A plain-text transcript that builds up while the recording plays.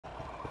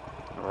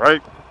All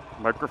right,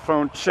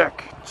 microphone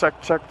check.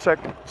 Check, check, check.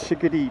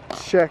 Chickadee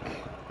check.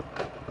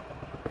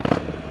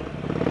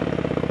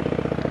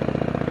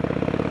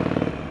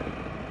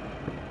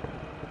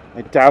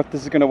 I doubt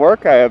this is going to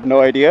work. I have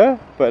no idea,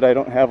 but I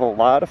don't have a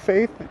lot of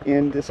faith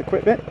in this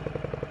equipment.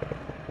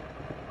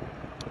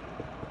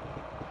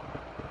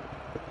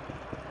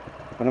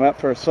 When I'm out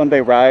for a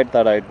Sunday ride,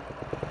 thought I'd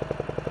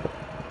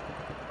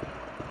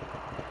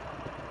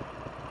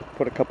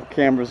put a couple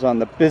cameras on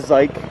the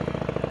Bizike.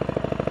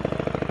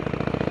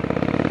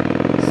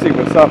 See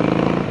what's up.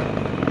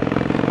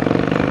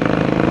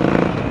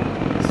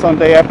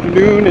 Sunday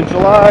afternoon in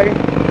July.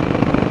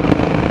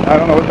 I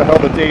don't know what the hell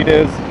the date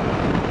is.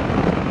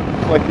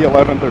 It's like the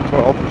 11th or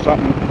 12th or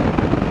something. I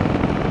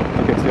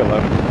think it's the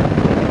 11th.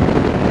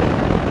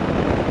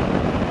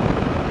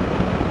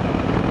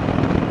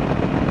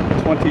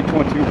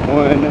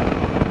 '21,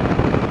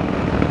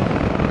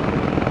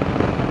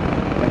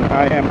 and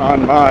I am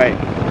on my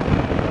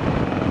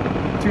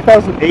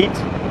 2008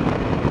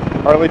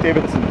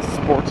 Harley-Davidson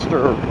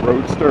Sportster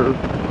Roadster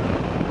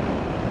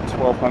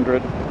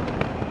 1200.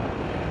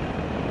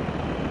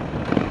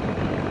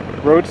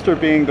 Roadster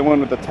being the one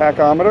with the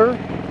tachometer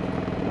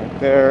right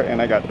there,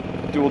 and I got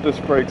dual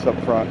disc brakes up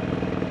front.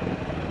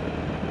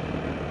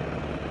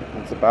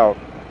 That's about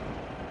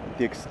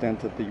the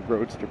extent of the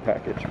Roadster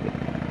package.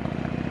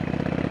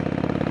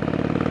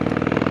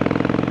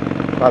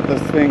 Bought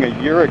this thing a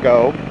year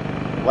ago,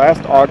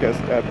 last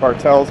August, at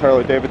Bartell's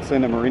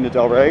Harley-Davidson in Marina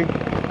Del Rey.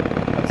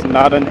 That's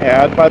not an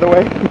ad, by the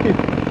way. It's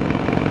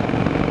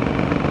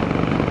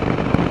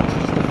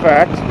just a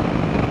fact.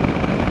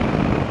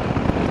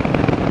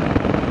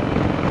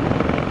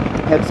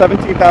 Had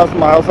 17,000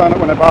 miles on it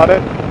when I bought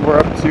it. We're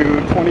up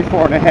to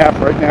 24 and a half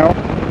right now.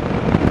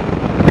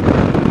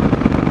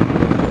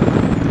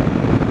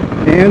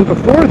 And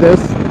before this,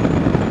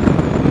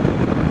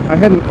 I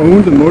hadn't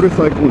owned a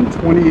motorcycle in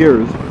 20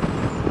 years.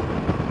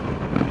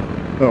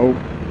 So, a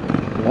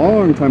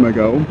long time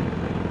ago,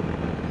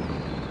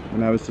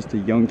 when I was just a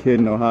young kid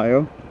in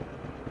Ohio,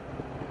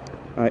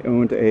 I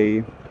owned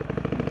a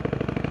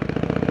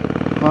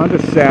Honda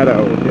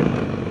Shadow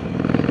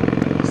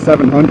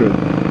 700.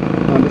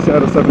 Honda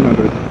Shadow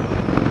 700.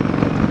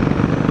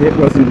 It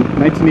was in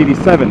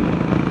 1987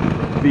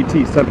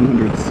 VT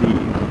 700C.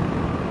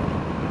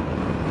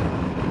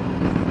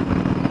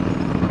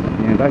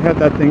 And I had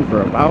that thing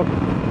for about,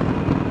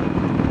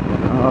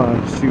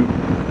 shoot,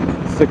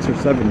 6 or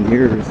 7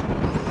 years.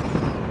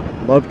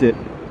 Loved it.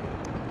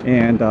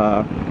 And you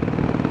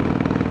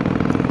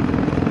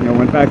know,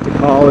 went back to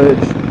college,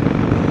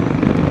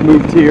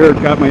 moved here,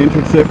 got my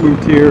internship,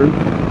 moved here,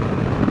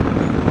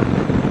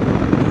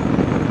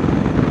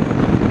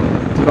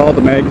 did all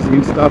the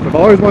magazine stuff. I've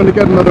always wanted to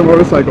get another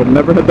motorcycle,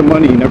 never had the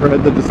money, never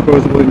had the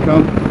disposable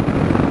income.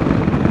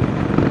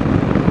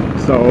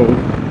 So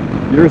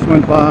years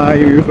went by,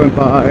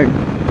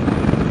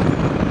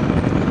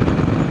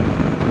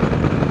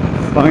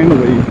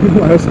 finally,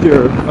 last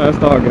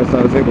August,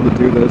 I was able to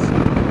do this.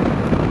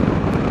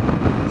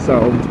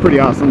 So, it's pretty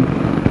awesome.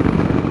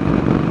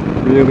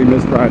 Really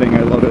missed riding,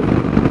 I love it.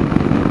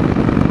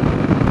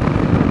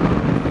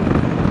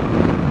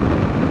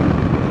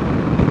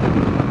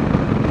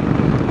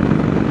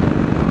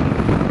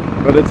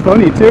 But it's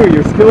funny too,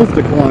 your skills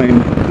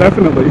decline,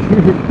 definitely.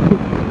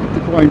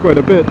 Decline quite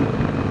a bit.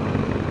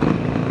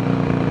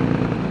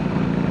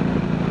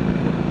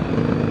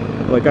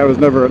 Like, I was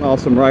never an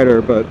awesome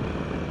rider, but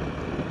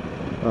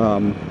I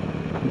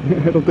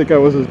don't think I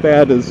was as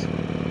bad as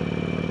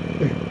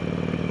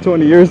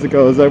 20 years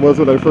ago as I was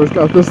when I first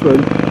got this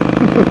thing.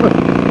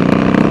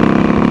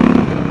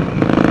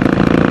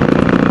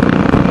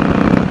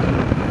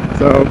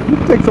 So,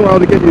 it takes a while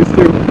to get used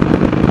to.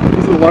 This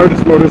is the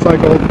largest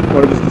motorcycle,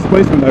 largest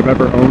displacement I've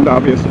ever owned,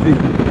 obviously.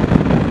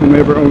 I've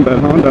never owned that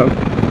Honda.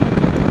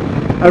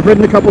 I've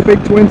ridden a couple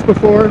big twins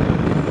before.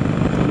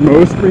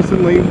 Most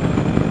recently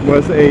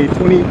was a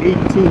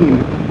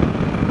 2018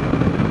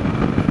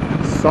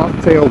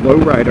 Softail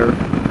Lowrider.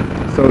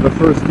 So the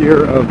first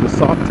year of the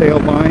Softail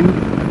line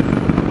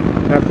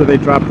after they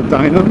dropped the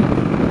dyno.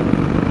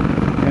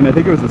 And I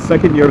think it was the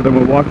second year of the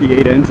Milwaukee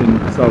 8 engine.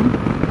 So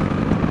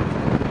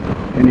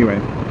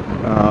anyway,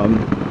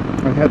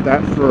 I had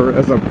that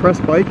as a press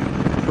bike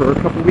for a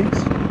couple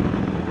weeks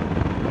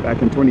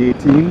back in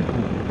 2018.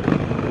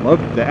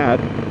 Loved that.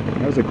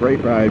 That was a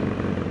great ride.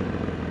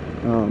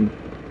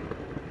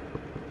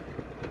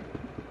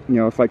 You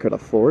know, if I could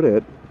afford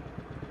it,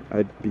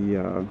 I'd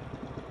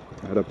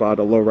have bought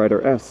a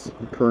Lowrider S,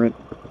 a current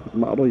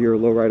model year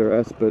Lowrider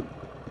S, but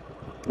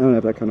I don't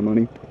have that kind of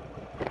money.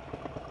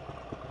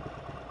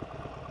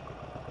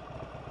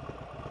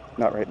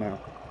 Not right now.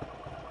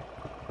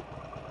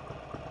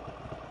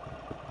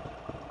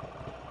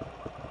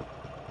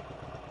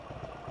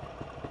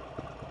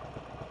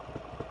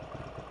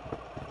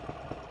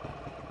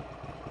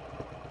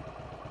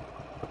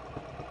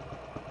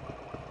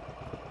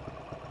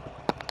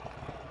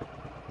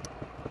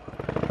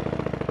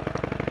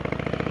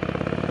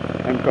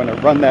 I'm going to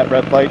run that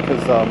red light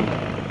because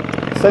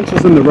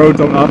essentials in the road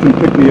don't often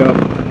pick me up.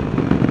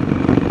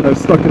 I was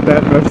stuck at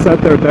that, I've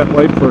sat there at that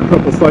light for a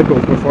couple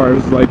cycles before I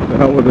was like, the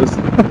hell with this.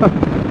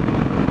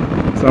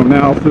 So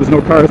now, if there's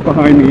no cars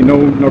behind me,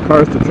 no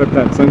cars to trip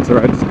that sensor,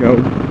 I just go.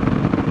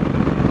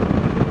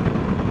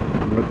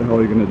 What the hell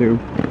are you gonna do?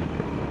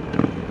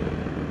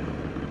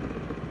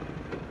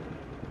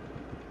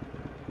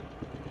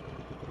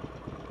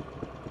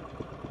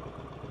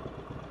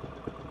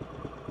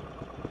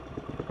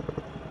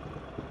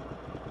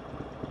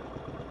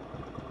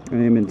 I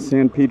am in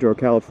San Pedro,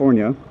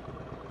 California.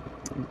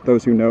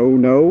 Those who know,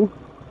 know.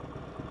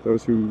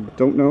 Those who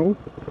don't know,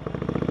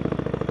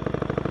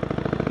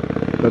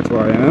 that's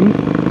where I am.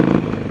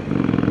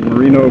 The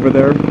marina over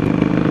there.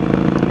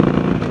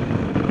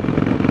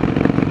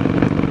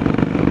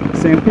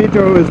 San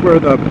Pedro is where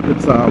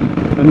it's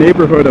a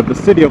neighborhood of the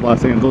city of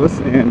Los Angeles,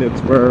 and it's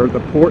where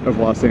the port of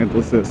Los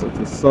Angeles is.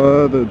 It's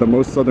the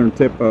most southern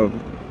tip of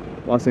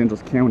Los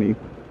Angeles County,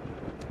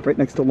 right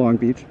next to Long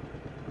Beach.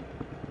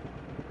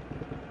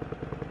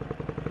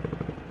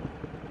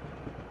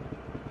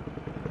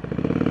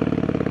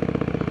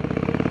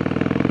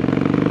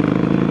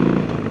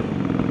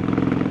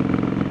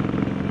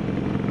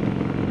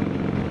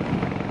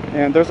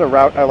 And there's a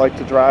route I like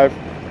to drive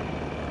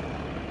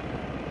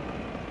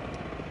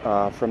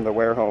from the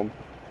Ware home.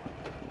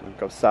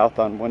 Go south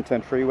on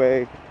 110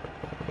 freeway,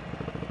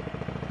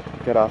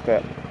 get off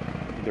at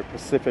either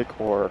Pacific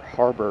or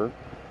Harbor.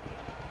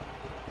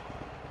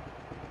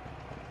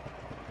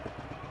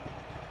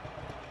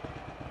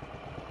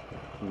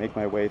 Make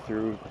my way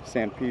through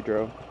San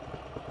Pedro.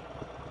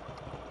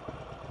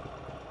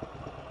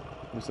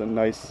 There's a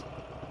nice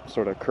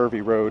sort of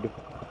curvy road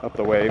up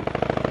the way.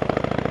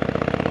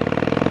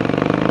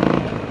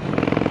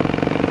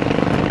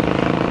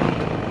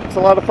 It's a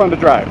lot of fun to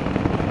drive.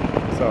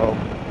 So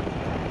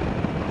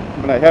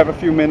when I have a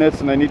few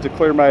minutes and I need to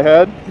clear my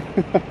head,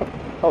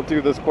 I'll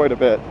do this quite a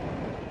bit.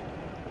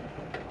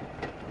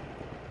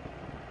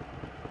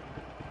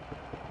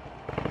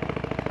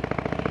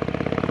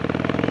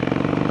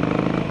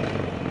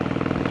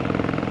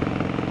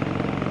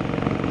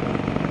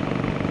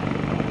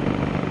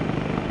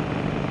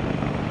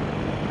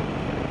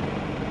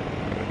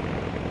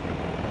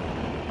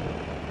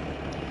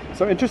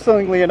 So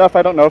interestingly enough,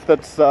 I don't know if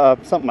that's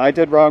something I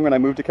did wrong when I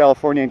moved to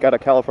California and got a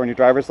California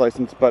driver's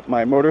license, but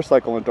my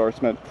motorcycle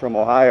endorsement from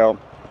Ohio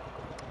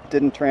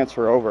didn't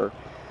transfer over.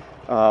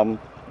 I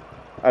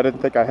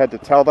didn't think I had to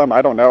tell them.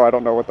 I don't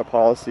know what the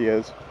policy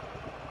is.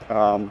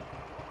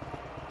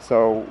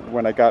 So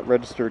when I got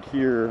registered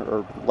here,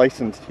 or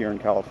licensed here in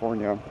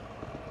California,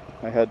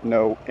 I had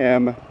no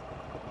M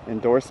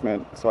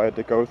endorsement, so I had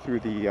to go through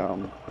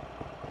the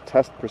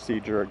test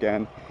procedure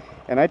again.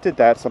 And I did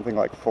that something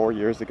like 4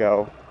 years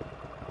ago,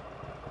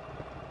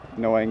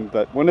 knowing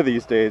that one of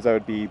these days I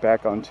would be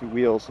back on two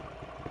wheels.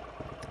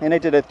 And I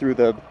did it through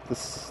the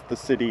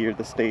city or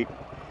the state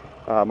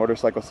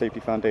Motorcycle Safety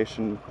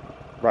Foundation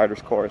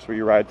riders course, where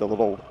you ride the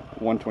little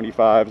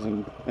 125s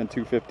and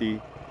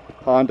 250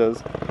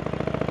 Hondas.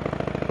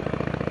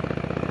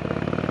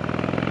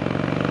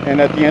 And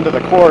at the end of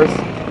the course,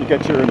 you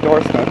get your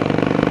endorsement.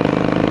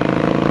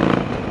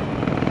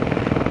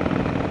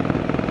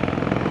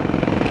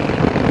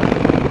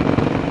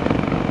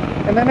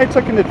 And then I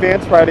took an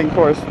advanced riding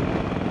course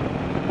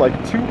like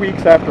 2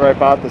 weeks after I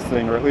bought this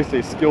thing, or at least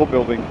a skill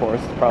building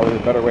course is probably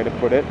the better way to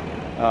put it.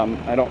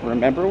 I don't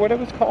remember what it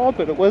was called,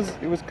 but it was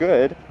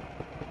good.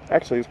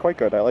 Actually, it was quite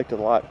good. I liked it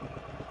a lot.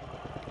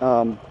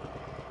 And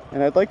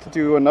I'd like to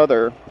do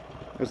another.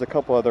 There's a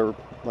couple other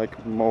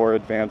like more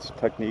advanced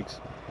technique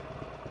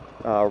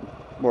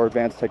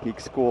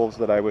schools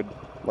that I would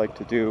like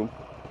to do.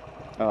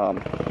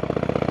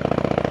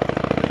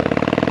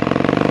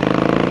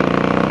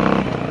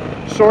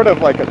 Sort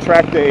of like a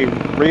track day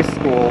race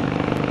school,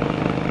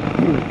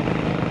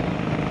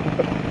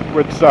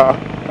 which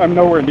I'm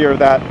nowhere near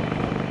that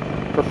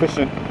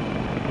proficient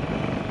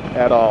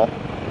at all.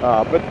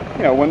 But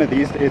you know, one of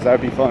these days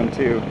that'd be fun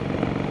too.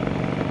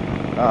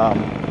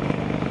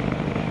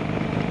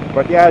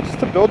 But yeah, just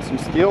to build some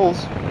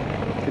skills,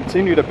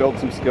 continue to build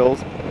some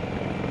skills.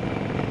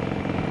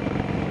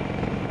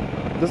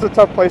 This is a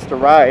tough place to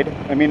ride.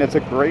 I mean, it's a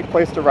great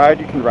place to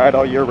ride. You can ride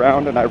all year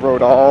round, and I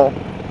rode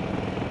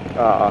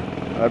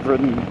I've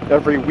ridden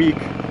every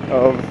week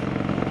of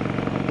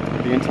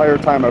the entire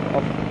time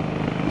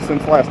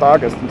since last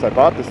August, since I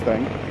bought this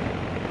thing.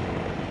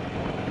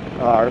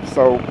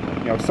 So,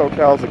 you know,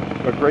 SoCal is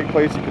a great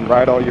place. You can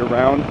ride all year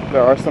round.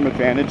 There are some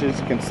advantages.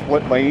 You can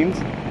split lanes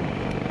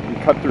and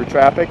cut through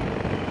traffic,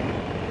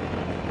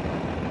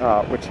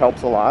 which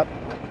helps a lot.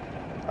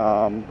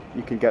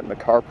 You can get in the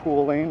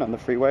carpool lane on the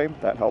freeway.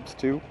 That helps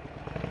too.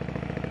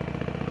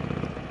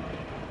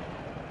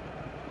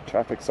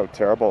 Traffic's so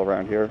terrible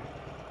around here.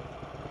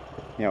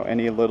 You know,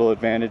 any little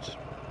advantage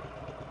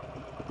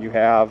you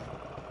have,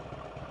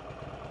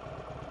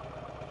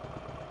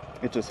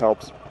 it just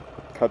helps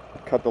cut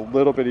the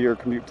little bit of your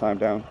commute time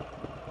down.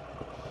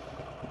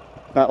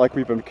 Not like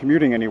we've been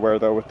commuting anywhere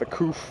though, with the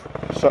COOF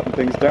shutting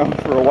things down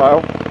for a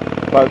while.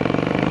 But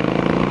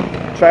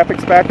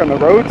traffic's back on the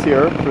roads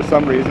here for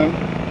some reason,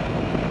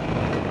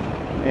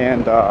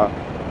 And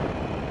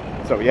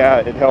so yeah,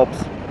 it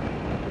helps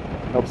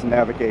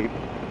navigate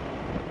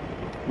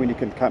when you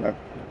can kind of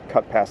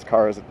cut past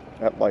cars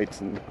at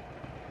lights and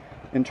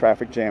in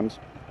traffic jams.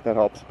 That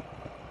helps.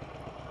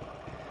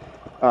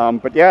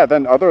 But yeah,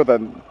 then other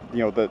than,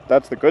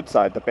 that's the good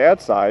side. The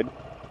bad side,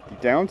 the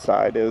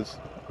downside is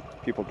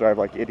people drive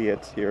like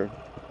idiots here.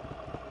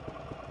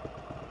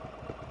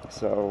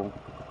 So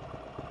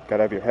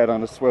gotta have your head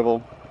on a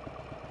swivel.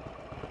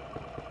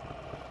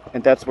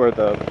 And that's where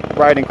the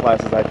riding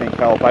classes, I think,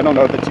 help. I don't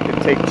know that you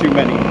can take too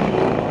many.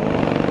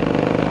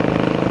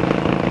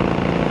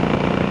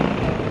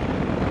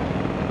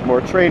 The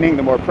more training,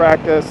 the more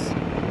practice.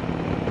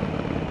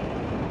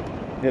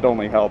 It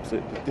only helps.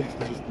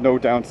 There's no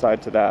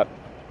downside to that.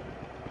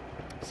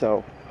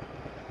 So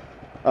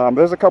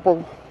there's a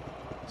couple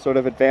sort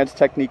of advanced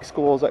technique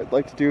schools I'd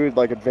like to do,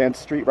 like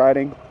advanced street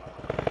riding.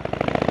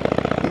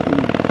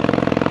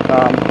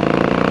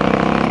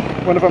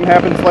 One of them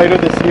happens later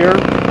this year.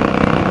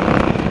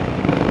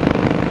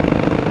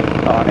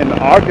 In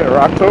August or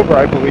October,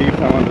 I believe.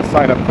 I wanted to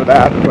sign up for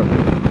that, but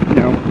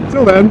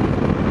until then,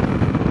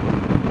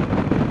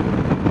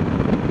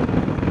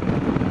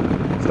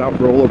 stop,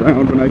 roll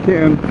around when I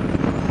can.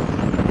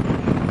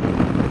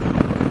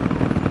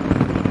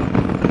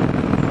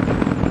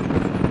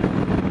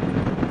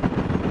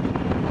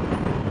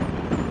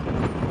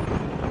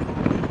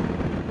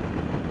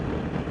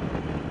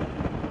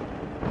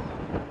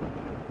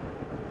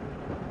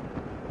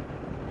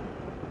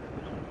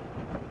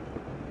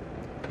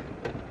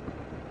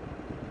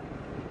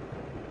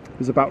 It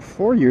was about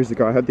 4 years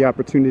ago I had the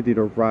opportunity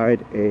to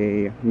ride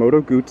a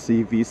Moto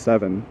Guzzi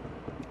V7,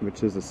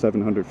 which is a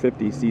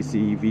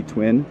 750cc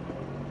V-twin.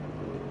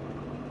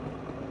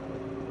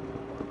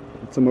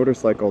 It's a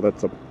motorcycle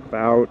that's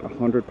about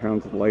 100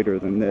 pounds lighter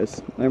than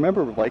this. I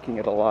remember liking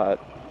it a lot.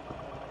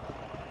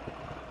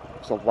 It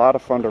was a lot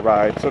of fun to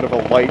ride, sort of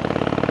a light,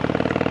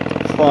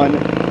 fun,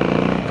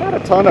 not a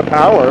ton of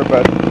power,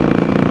 but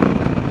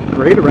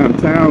great around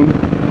town.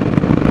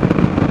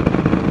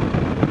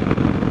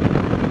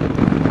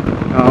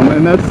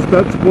 And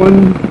that's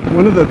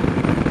one of the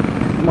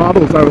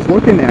models I was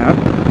looking at.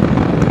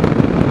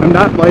 I'm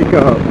not like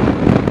a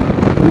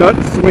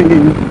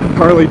nut-swinging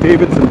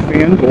Harley-Davidson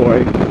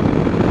fanboy,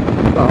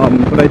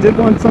 but I did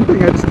want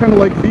something I just kind of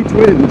like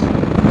V-twinned.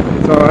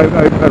 So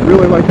I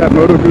really like that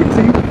Moto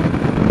Guzzi.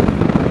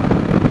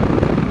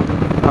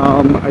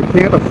 I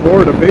can't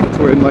afford a big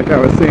twin like I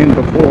was saying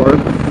before.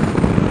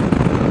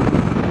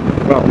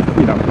 Well,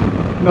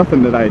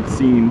 nothing that I'd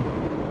seen.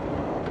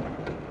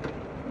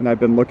 And I've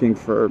been looking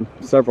for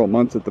several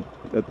months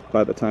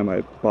by the time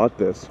I bought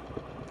this.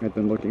 I've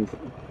been looking for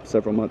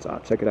several months.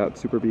 Check it out,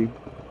 Super B.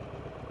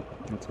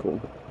 That's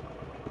cool.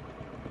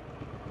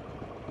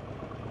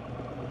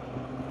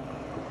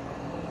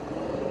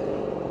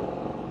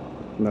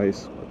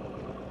 Nice.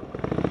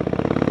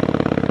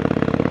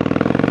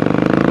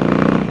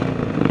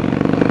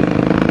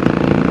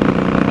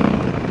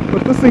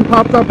 But this thing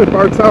popped up at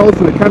Bart's house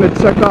and it kind of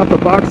checked off the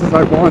boxes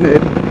I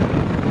wanted.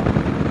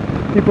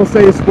 People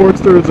say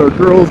Sportsters are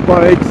girls'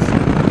 bikes.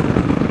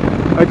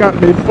 I got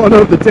made fun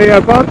of the day I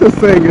bought this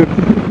thing.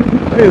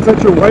 Hey, is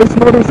that your wife's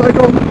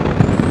motorcycle?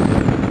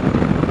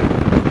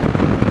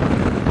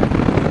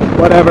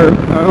 Whatever,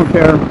 I don't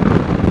care.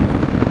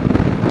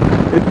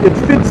 It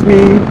fits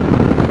me.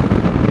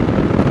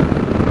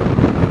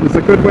 It's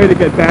a good way to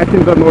get back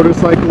into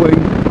motorcycling.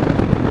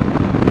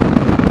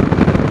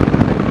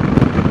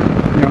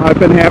 I've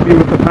been happy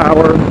with the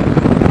power.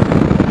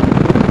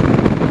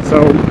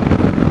 So,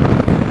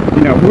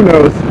 who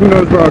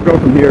knows where I'll go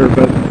from here,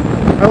 but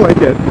I like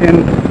it.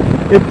 And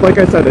it, like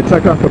I said, it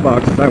checked off the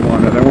boxes I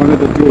wanted. I wanted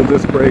the dual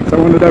disc brakes. I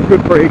wanted to have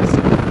good brakes.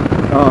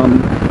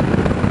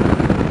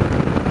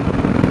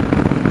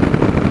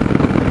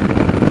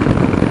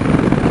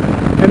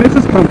 And it's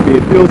just comfy.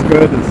 It feels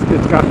good.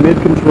 It's got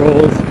mid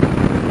controls,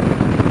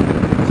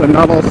 so I'm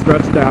not all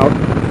stretched out.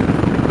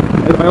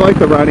 I like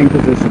the riding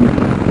position.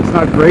 It's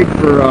not great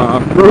for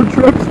road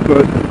trips,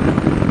 but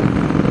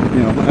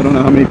I don't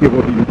know how many people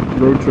would be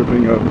road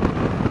tripping a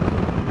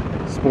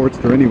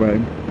Sportster anyway.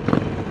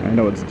 I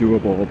know it's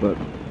doable, but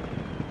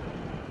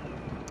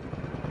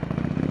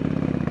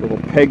little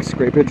peg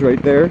scrapage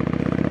right there.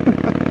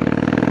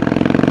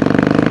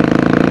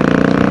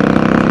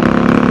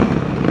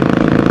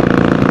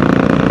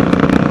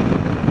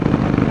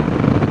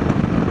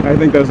 I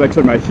think that was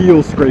actually my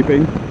heel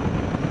scraping.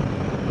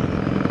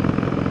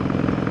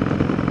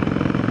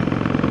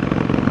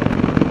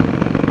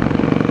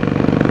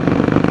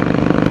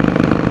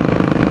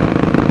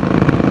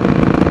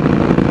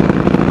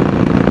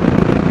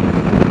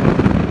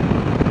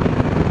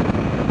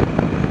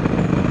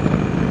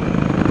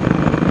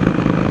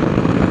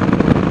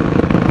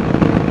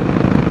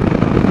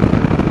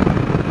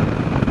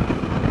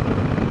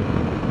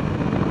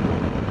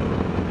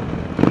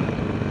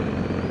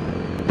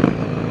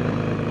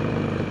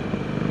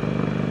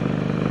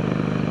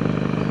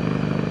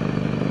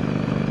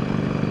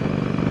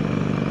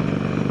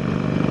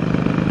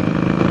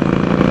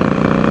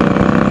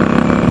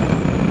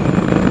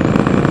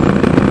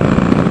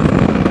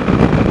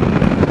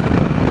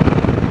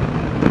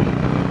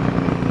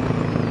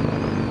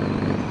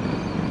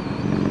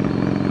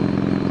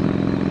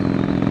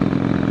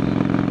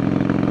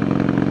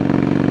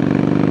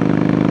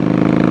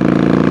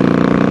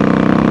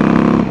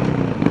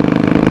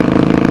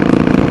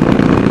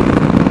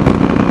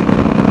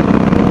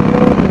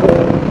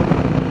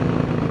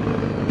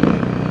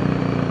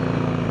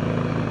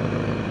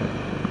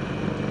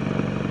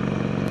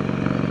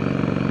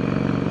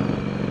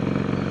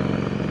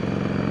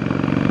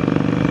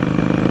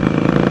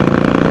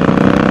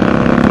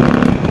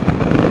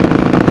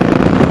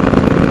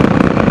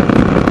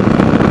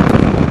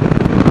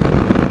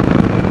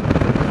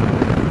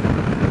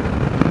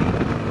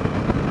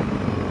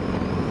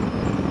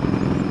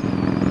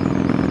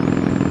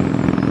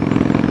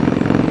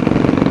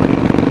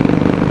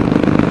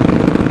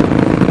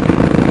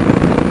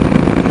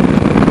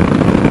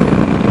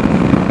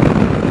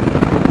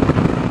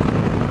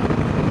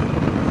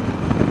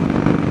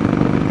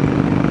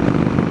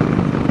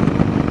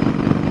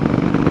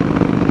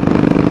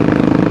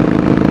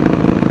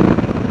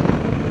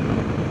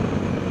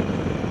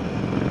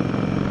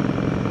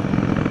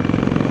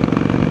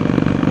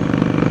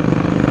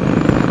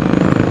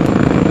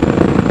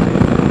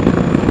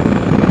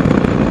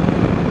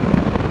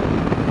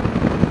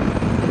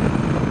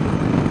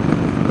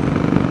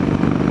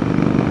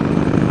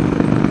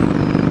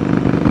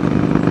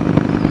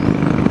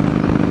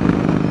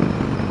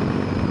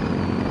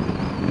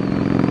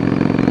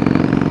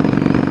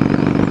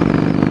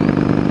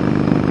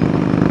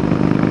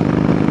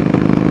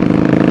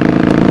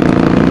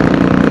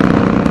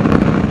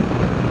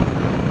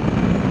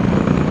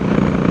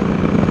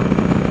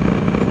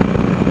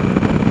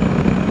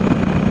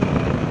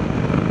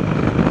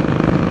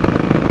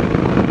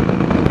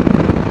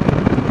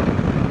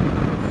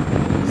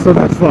 So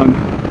that's fun.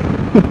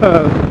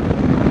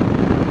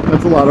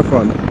 That's a lot of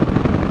fun.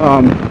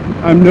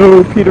 I'm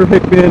no Peter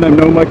Hickman, I'm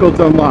no Michael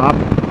Dunlop,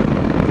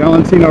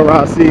 Valentino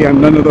Rossi, I'm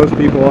none of those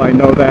people. I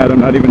know that. I'm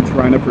not even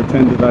trying to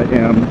pretend that I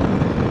am.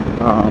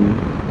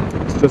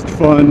 It's just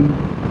fun.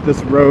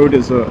 This road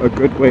is a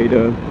good way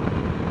to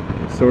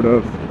sort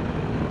of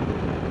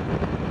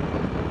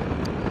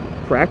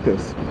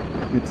practice.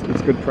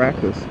 It's good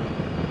practice.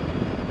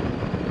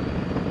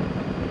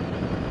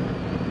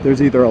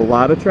 There's either a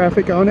lot of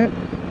traffic on it,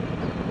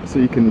 so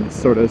you can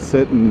sort of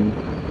sit and,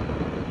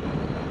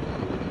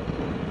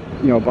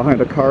 you know,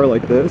 behind a car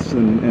like this,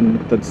 and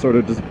that's sort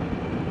of just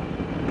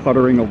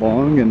puttering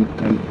along and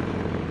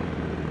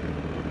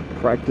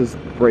practice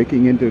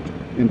braking into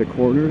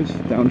corners,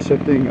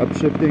 downshifting,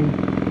 upshifting,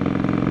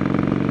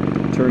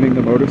 turning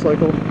the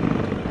motorcycle.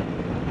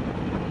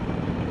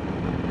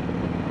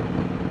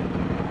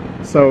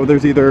 So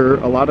there's either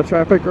a lot of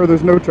traffic or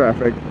there's no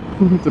traffic,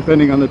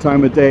 depending on the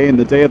time of day and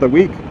the day of the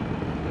week.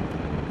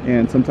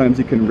 And sometimes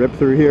you can rip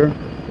through here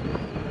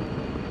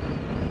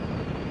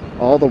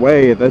all the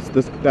way.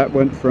 That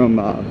went from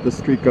this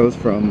street goes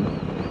from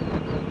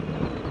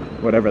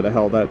whatever the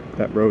hell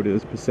that road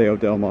is, Paseo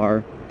del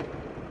Mar,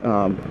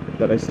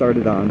 that I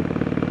started on.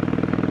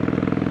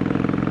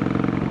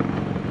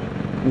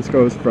 This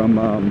goes from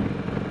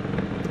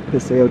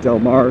Paseo del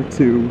Mar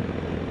to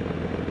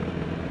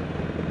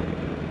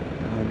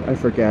I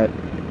forget,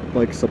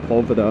 like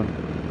Sepulveda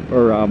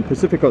or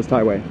Pacific Coast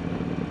Highway.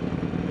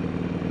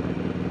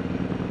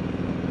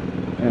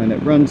 And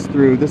it runs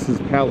through, this is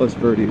Palos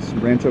Verdes,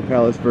 Rancho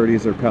Palos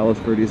Verdes or Palos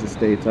Verdes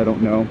Estates, I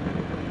don't know.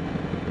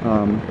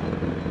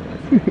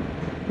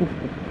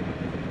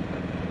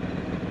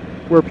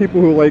 Where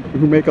people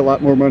who make a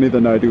lot more money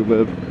than I do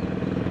live.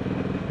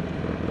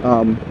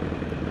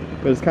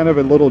 But it's kind of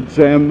a little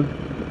gem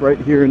right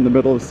here in the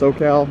middle of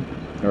SoCal,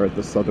 or at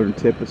the southern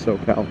tip of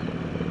SoCal.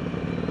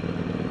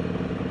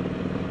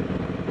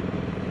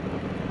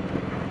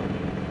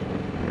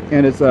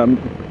 And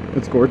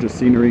it's gorgeous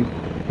scenery.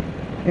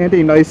 And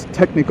a nice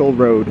technical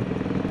road.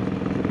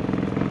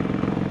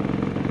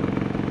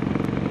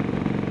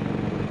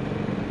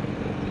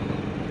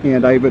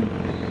 And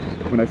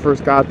when I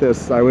first got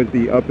this, I would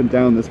be up and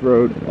down this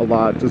road a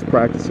lot, just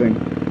practicing,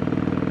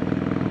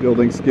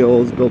 building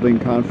skills, building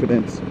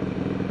confidence.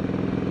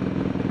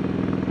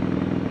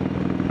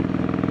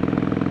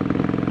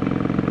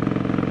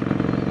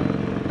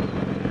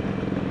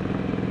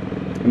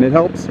 And it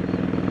helps.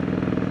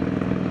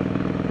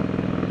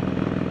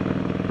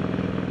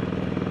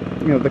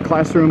 You know, the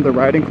classroom, the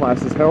riding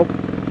classes help.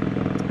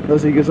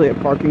 Those are usually at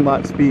parking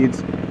lot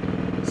speeds,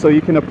 so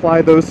you can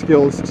apply those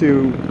skills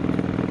to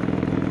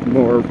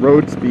more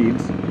road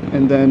speeds.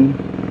 And then,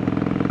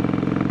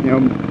 you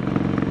know,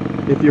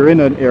 if you're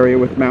in an area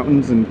with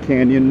mountains and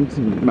canyons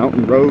and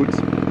mountain roads,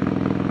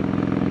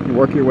 you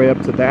work your way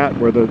up to that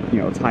where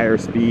it's higher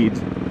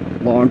speeds,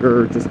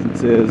 longer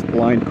distances,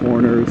 blind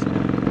corners,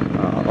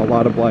 a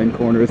lot of blind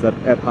corners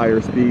at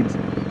higher speeds.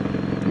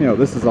 You know,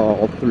 this is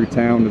all through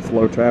town. It's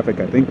low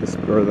traffic. I think the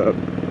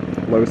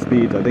low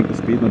speeds. I think the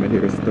speed limit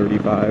here is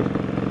 35.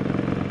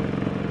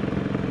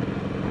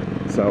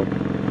 So,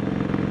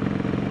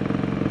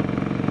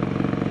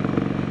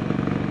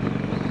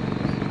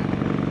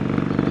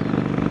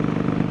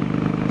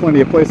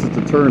 plenty of places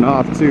to turn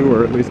off too,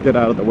 or at least get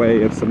out of the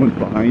way if someone's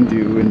behind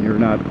you and you're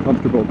not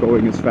comfortable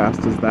going as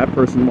fast as that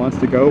person wants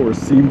to go or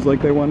seems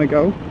like they want to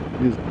go.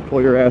 You just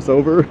pull your ass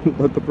over,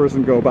 let the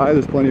person go by.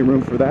 There's plenty of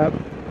room for that.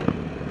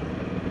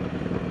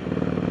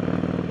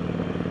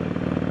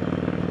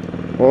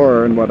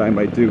 And what I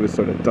might do is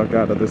sort of duck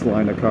out of this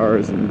line of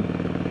cars and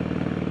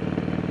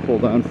pull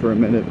down for a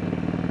minute,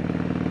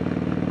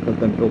 but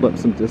then build up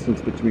some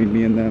distance between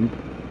me and them,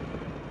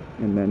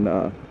 and then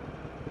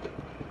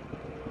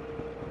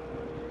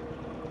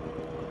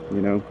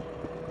you know,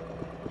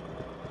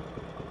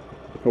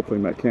 hopefully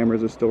my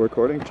cameras are still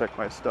recording. Check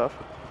my stuff.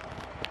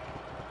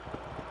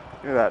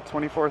 Look at that,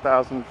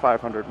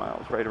 24,500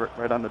 miles,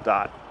 right on the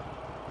dot.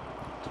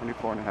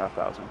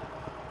 24,500.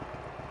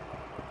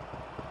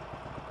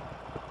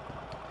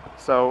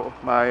 So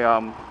my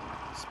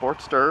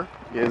Sportster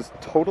is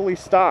totally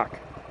stock,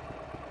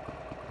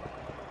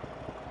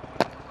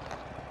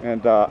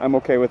 and I'm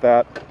okay with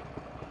that.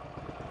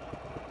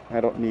 I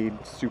don't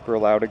need super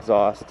loud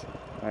exhaust.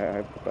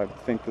 I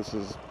think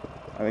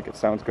it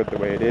sounds good the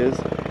way it is.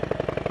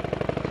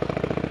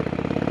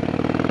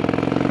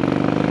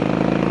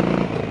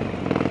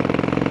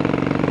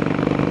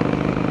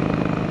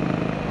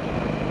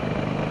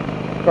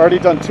 I've already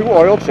done 2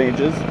 oil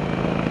changes.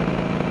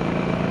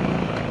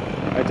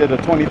 I did a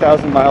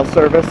 20,000 mile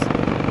service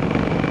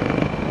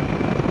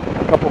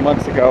a couple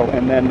months ago,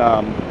 and then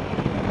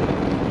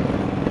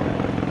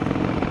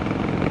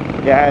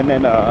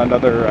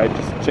another. I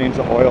just changed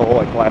the oil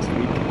like last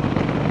week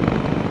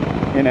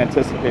in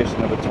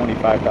anticipation of a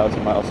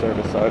 25,000 mile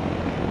service. So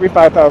every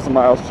 5,000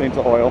 miles, change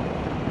the oil.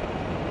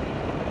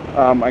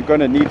 I'm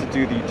going to need to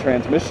do the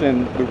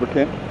transmission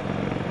lubricant,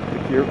 the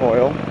gear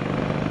oil.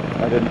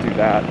 I didn't do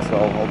that, so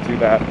I'll do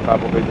that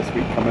probably this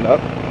week coming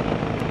up.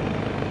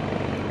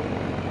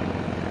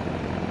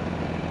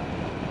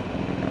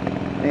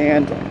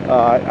 And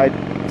I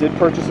did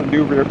purchase a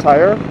new rear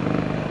tire.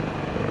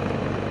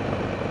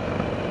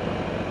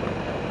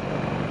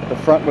 The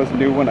front was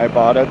new when I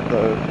bought it.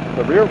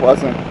 The rear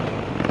wasn't.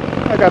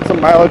 I got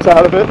some mileage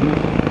out of it and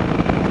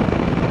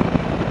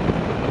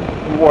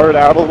wore it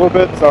out a little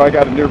bit, so I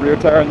got a new rear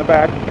tire in the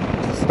back.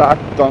 It's a stock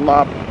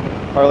Dunlop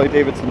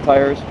Harley-Davidson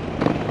tires.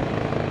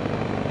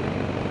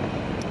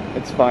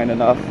 It's fine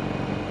enough.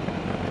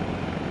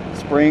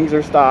 Springs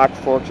are stock,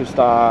 forks are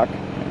stock.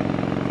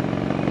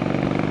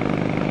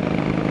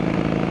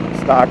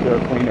 Stock air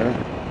cleaner.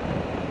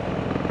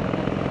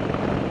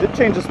 Did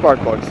change the spark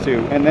plugs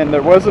too, and then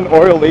there was an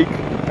oil leak.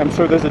 I'm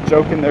sure there's a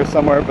joke in there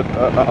somewhere, but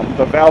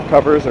the valve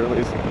covers, or at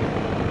least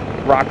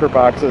rocker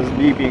boxes,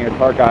 me being a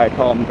car guy, I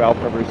call them valve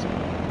covers,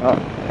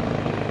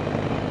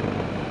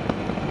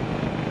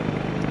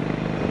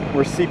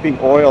 we're seeping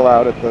oil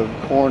out at the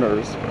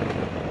corners.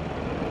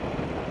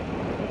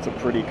 It's a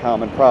pretty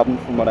common problem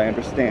from what I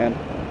understand.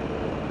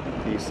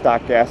 The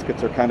stock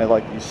gaskets are kind of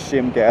like these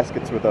shim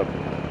gaskets with a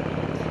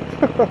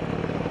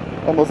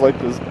almost like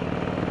this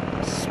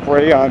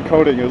spray-on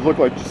coating. It looked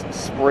like just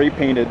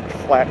spray-painted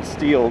flat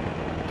steel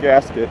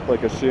gasket,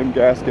 like a shim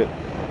gasket,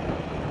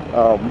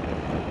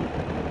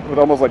 with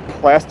almost like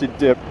plastic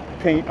dip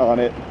paint on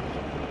it.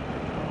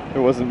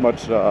 There wasn't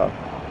much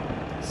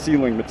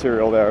sealing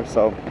material there,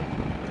 so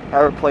I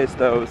replaced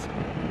those.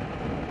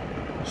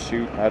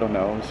 Shoot, I don't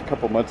know. It was a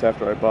couple months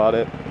after I bought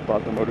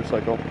the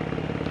motorcycle.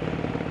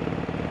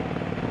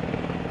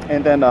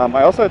 And then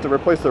I also had to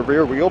replace the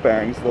rear wheel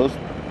bearings.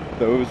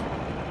 Those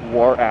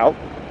wore out,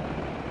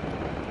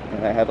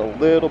 and I had a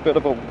little bit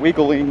of a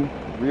wiggling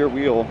rear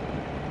wheel,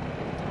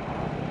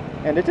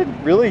 and it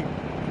didn't really,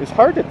 it was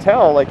hard to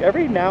tell, like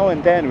every now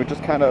and then it would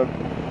just kind of,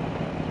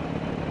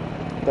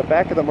 the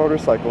back of the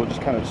motorcycle would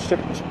just kind of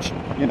shift,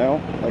 you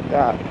know, like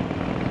that.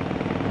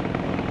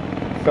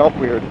 It felt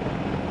weird,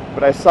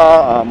 but I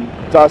saw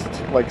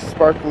dust, like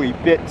sparkly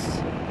bits,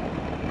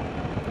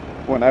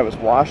 when I was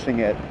washing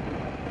it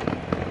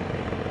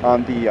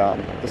on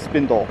the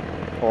spindle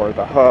or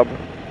the hub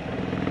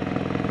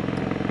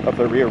of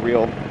the rear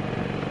wheel.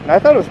 And I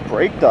thought it was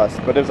brake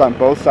dust, but it was on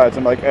both sides.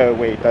 I'm like, oh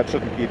wait, that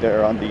shouldn't be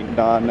there on the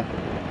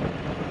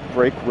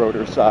non-brake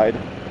rotor side.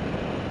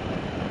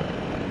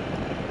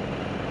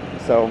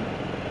 So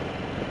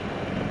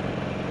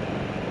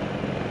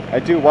I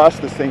do wash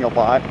this thing a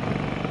lot,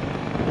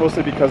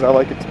 mostly because I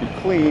like it to be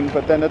clean,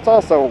 but then it's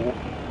also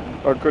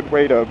a good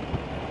way to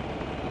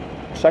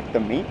check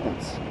the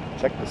maintenance,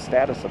 check the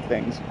status of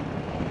things,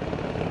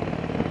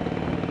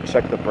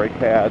 check the brake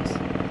pads,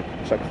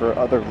 check for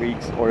other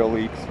leaks, oil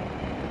leaks.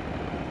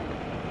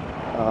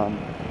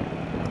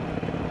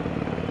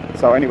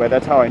 So anyway,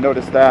 that's how I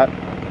noticed that.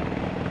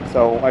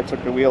 So I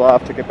took the wheel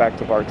off, took it back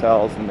to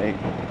Bartels, and they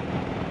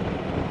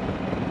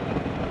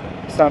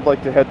sounded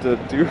like they had to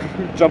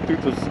jump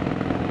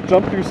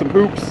through some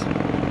hoops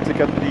to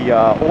get the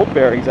old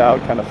bearings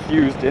out, kind of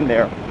fused in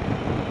there.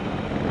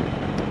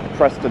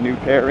 Pressed a new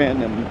pair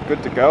in, and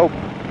good to go.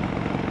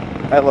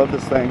 I love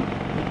this thing.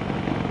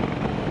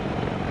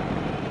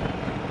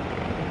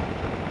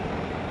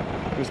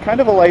 It was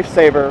kind of a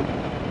lifesaver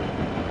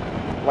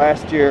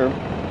last year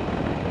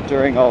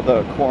during all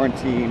the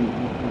quarantine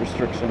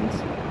restrictions.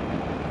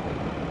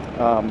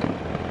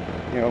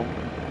 You know,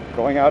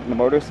 going out in a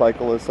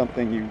motorcycle is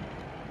something you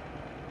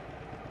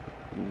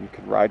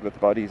could ride with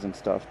buddies and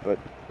stuff, but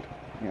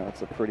you know,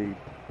 it's a pretty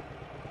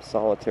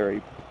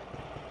solitary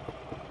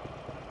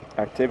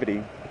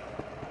activity.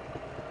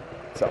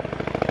 So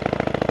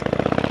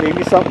it gave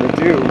me something to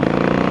do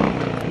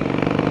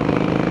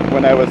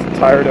when I was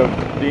tired of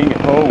being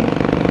at home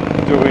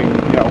doing,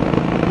 you know,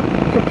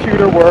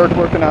 computer work,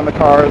 working on the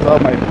cars, all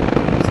my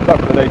stuff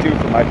that I do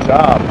for my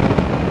job.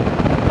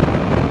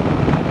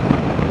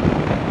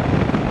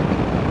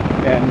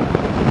 And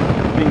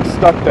being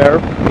stuck there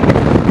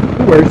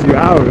wears you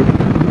out.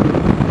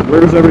 It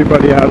wears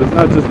everybody out. It's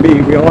not just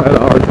me. We all had a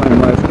hard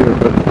time last year,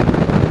 but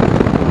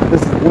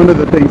this is one of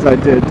the things I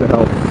did to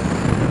help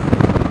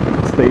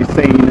stay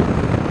sane.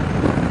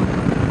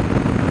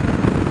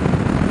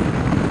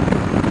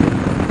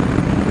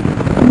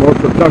 A more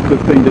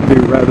productive thing to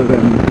do rather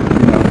than,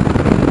 you know,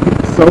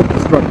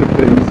 self-destructive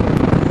things.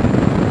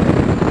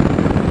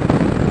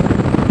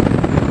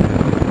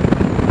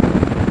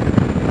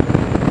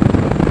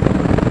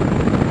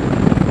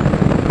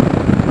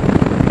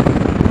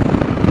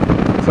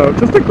 So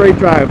just a great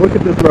drive. Look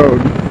at this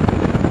road.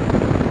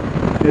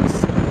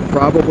 It's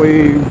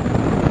probably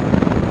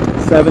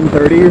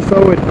 7:30 or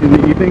so in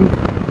the evening,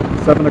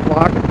 7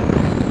 o'clock.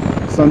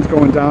 Sun's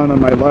going down on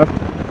my left.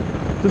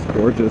 Just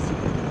gorgeous.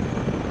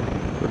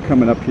 We're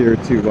coming up here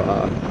to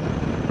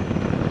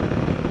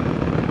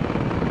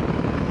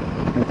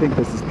I think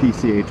this is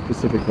PCH,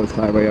 Pacific Coast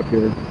Highway up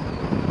here.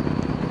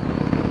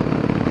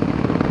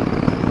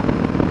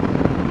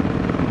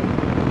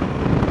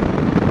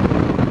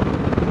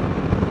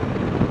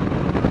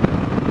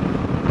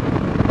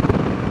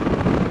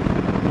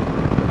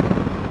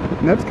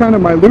 And that's kind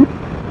of my loop.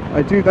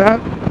 I do that.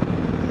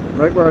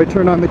 Right where I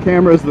turn on the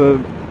camera is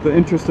the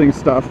interesting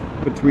stuff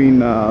between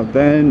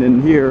then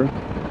and here.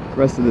 The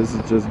rest of this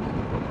is just,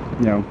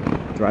 you know,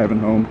 driving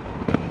home.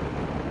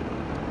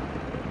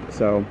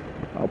 So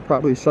I'll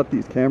probably shut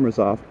these cameras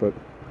off, but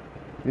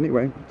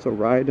anyway, it's a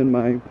ride in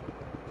my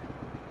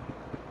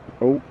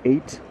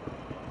 08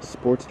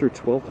 Sportster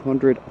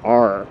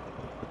 1200R.